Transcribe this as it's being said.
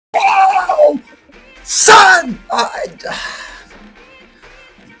Son!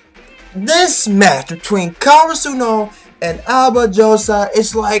 This match between Karasuno and Alba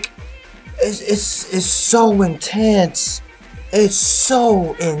is like, it's so intense. It's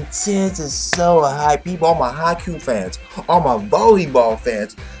so intense. It's so hype. People, all my Haikyu fans, all my volleyball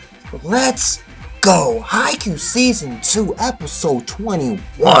fans, let's go. Haikyu Season 2, Episode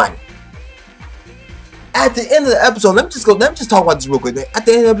 21. At the end of the episode, let me just talk about this real quick. At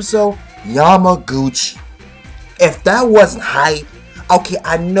the end of the episode, Yamaguchi. If that wasn't hype, okay,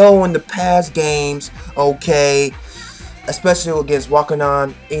 I know in the past games, okay, especially against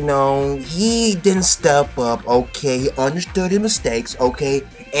Wakanon, you know, he didn't step up, okay, he understood his mistakes, okay,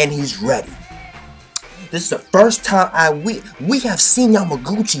 and he's ready. This is the first time we have seen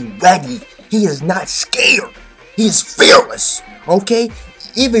Yamaguchi ready. He is not scared. He is fearless, okay?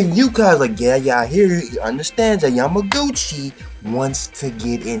 Even you guys like, yeah, I hear you. He understands that Yamaguchi wants to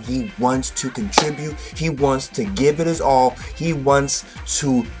get in. He wants to contribute. He wants to give it his all. He wants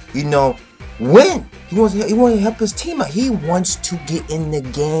to, you know, win. He wants to help his team out. He wants to get in the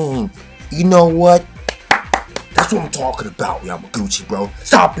game. You know what? That's what I'm talking about, Yamaguchi, bro.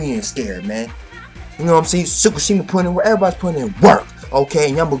 Stop being scared, man. You know what I'm saying? Tsukushima putting in work. Everybody's putting in work, okay?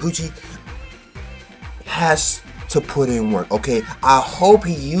 And Yamaguchi has to put in work, okay? I hope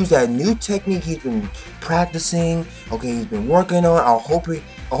he used that new technique he's been practicing, okay? He's been working on. I hope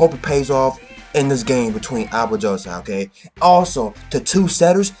it pays off in this game between Abajosa, okay? Also, the two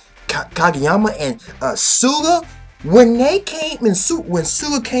setters, Kageyama and Suga, when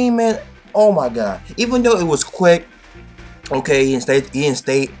Suga came in, oh my god! Even though it was quick, okay, he didn't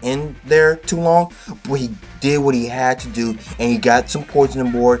stay in there too long, but he did what he had to do, and he got some points on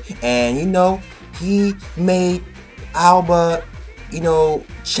the board, and you know, he made Alba, you know,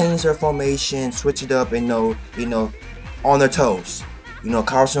 change their formation, switch it up, and you know, on their toes. You know,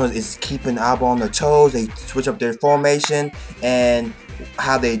 Carlson is keeping Alba on their toes. They switch up their formation and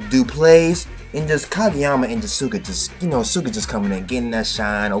how they do plays, and just Kageyama and just Suga just coming in, getting that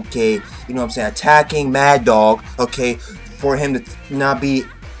shine, okay, you know what I'm saying, attacking Mad Dog, okay, for him to not be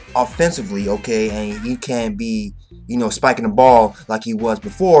offensively, okay, and he can't be, you know, spiking the ball like he was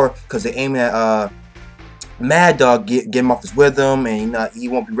before, because they're aiming at Mad Dog, get him off his rhythm, and he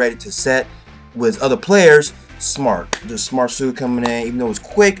won't be ready to set with other players. Smart, just smart Suga coming in, even though it was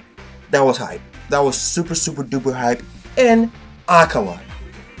quick, that was hype. That was super duper hype. And Akawa,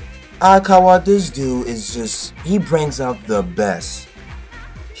 this dude is just, he brings out the best.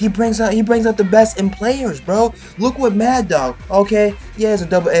 He brings out the best in players, bro. Look what Mad Dog, okay, yeah, it's a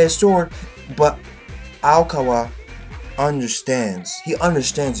double-edged sword, but Akawa understands. He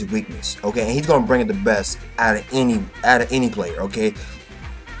understands his weakness, okay, and he's gonna bring the best out of any player, okay.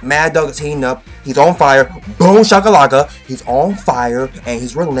 Mad Dog is heating up. He's on fire. Boom shakalaka. He's on fire and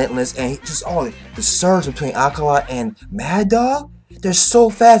he's relentless, and he just the surge between Akawa and Mad Dog. They're so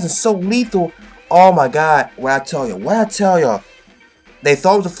fast and so lethal. Oh my god! What I tell y'all. They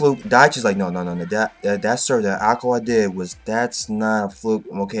thought it was a fluke. Daichi's like, no. That surge that Akawa did that's not a fluke.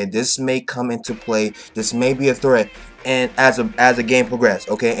 Okay, this may come into play. This may be a threat. And as the game progressed,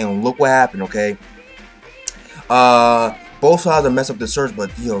 okay, and look what happened. Okay, both sides are mess up the surge, but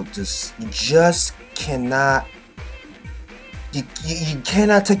you just cannot. You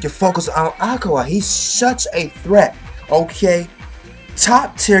cannot take your focus on Akawa. He's such a threat. Okay,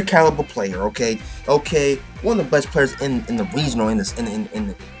 top tier caliber player. Okay, one of the best players in the regional in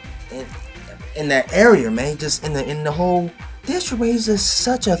that area, man. Just in the whole district, he's just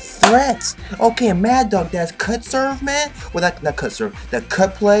such a threat. Okay, and Mad Dog, that's cut serve, man. Well, not cut serve, that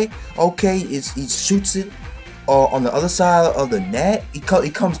cut play. Okay, he shoots it on the other side of the net. He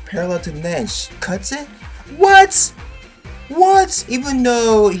comes parallel to the net and cuts it. What? Even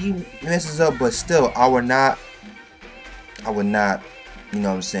though he messes up, but still, I would not, you know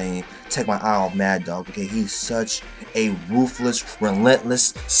what I'm saying, take my eye off Mad Dog. Okay, he's such a ruthless,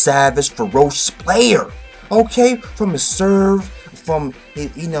 relentless, savage, ferocious player. Okay, from his serve, from he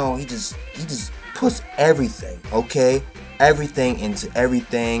just puts everything. Okay, everything into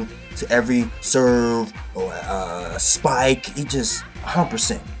everything, to every serve or spike. He just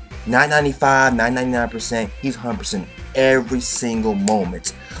 100%, 995, 999%. He's 100% every single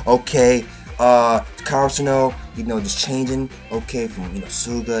moment. Okay, Karasuno, just changing. Okay, from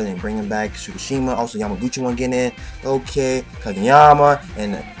Suga and bringing back Tsukushima. Also Yamaguchi one getting in. Okay, Kageyama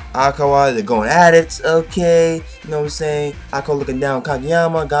and Akawa, they're going at it. Okay, you know what I'm saying? Akawa looking down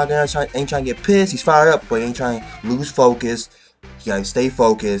Kageyama. Kageyama ain't trying to get pissed. He's fired up, but he ain't trying to lose focus. He gotta stay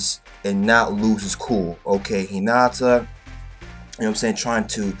focused and not lose his cool. Okay, Hinata, you know what I'm saying, trying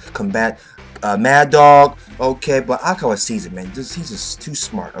to combat Mad Dog. Okay, but Akawa sees it, man. He's just too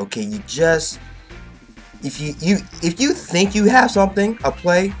smart. Okay, you just if you think you have something, a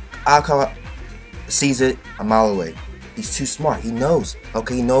play, Akawa sees it a mile away. He's too smart. He knows.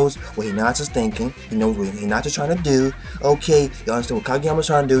 Okay, he knows what Hinata's thinking. He knows what Hinata's trying to do. Okay, he understands what Kageyama's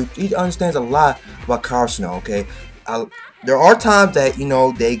trying to do. He understands a lot about Karasuno. Okay, there are times that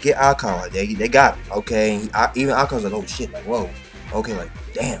they get Akawa. They got him. Okay, even Akawa's like, oh shit, like whoa. Okay, like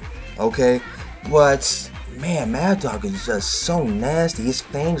damn. Okay, but man, Mad Dog is just so nasty. His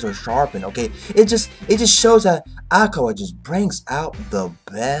fangs are sharpened. Okay, it just shows that Akawa just brings out the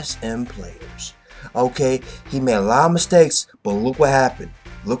best in players. Okay, he made a lot of mistakes, but look what happened.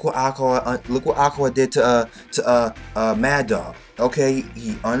 Look what Akawa did to Mad Dog. Okay,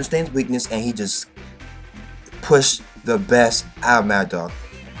 he understands weakness and he just pushed the best out of Mad Dog,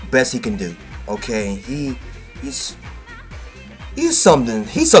 best he can do. Okay, he's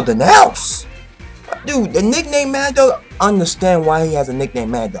something else, dude. The nickname Mad Dog. Understand why he has a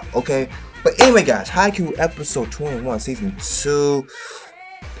nickname Mad Dog. Okay, but anyway, guys, Haikyu episode 21, season 2.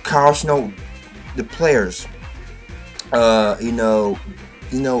 Karasuno, the players,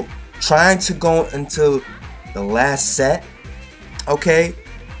 trying to go into the last set, okay,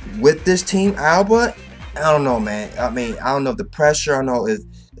 with this team, Alba. I don't know, man. I mean, I don't know if the pressure, I don't know if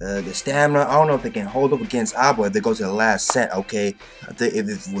the stamina, I don't know if they can hold up against Alba if they go to the last set, okay. If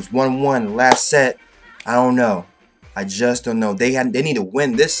it was 1-1 last set, I don't know. I just don't know. They need to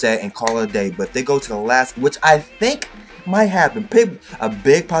win this set and call it a day. But if they go to the last, which I think might happen, a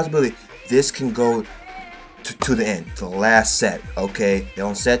big possibility. This can go to the end, to the last set. Okay, they're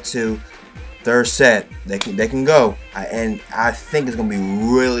on set 2, third set. They can go, and I think it's gonna be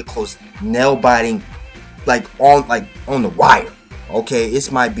really close, nail biting, like on the wire. Okay,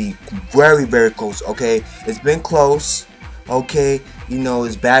 this might be very close. Okay, it's been close. Okay,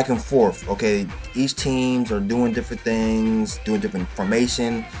 it's back and forth. Okay, each teams are doing different things, doing different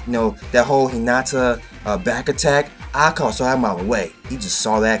formation. That whole Hinata back attack, Akawa saw that a mile away. He just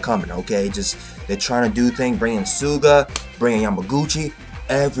saw that coming. Okay, they're trying to do things, bringing Suga, bringing Yamaguchi.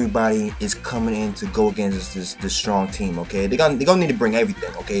 Everybody is coming in to go against this strong team. Okay, they're gonna need to bring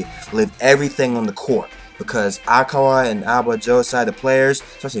everything. Okay, live everything on the court, because Akawa and Alba Josai, the players,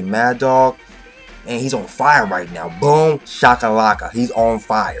 especially Mad Dog, and he's on fire right now. Boom, shakalaka, he's on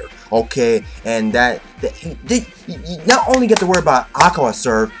fire. Okay, and you not only get to worry about Akawa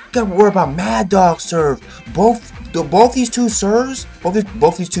serve, you got to worry about Mad Dog serve. Both these two serves,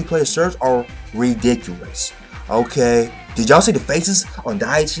 both these two players serves are ridiculous. Okay, did y'all see the faces on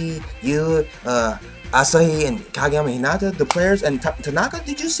Daichi, you, Asahi, and Kageyama Hinata, the players, and Tanaka?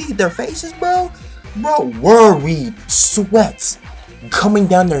 Did you see their faces, bro? Bro, worried, sweats coming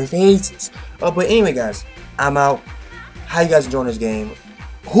down their faces. But anyway, guys, I'm out. How you guys enjoying this game?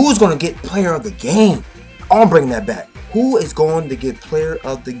 Who's going to get player of the game? I'm bringing that back. Who is going to get player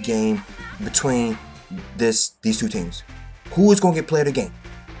of the game between these two teams? Who is going to get player of the game?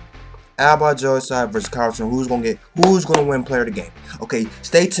 Alba Josai versus Karasuno. Who's going to win player of the game? Okay,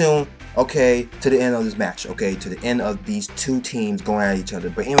 stay tuned. Okay, to the end of this match. Okay, to the end of these two teams going at each other.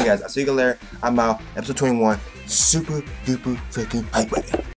 But anyway, guys, I'll see you later. I'm out. Episode 21. Super duper freaking hype right now.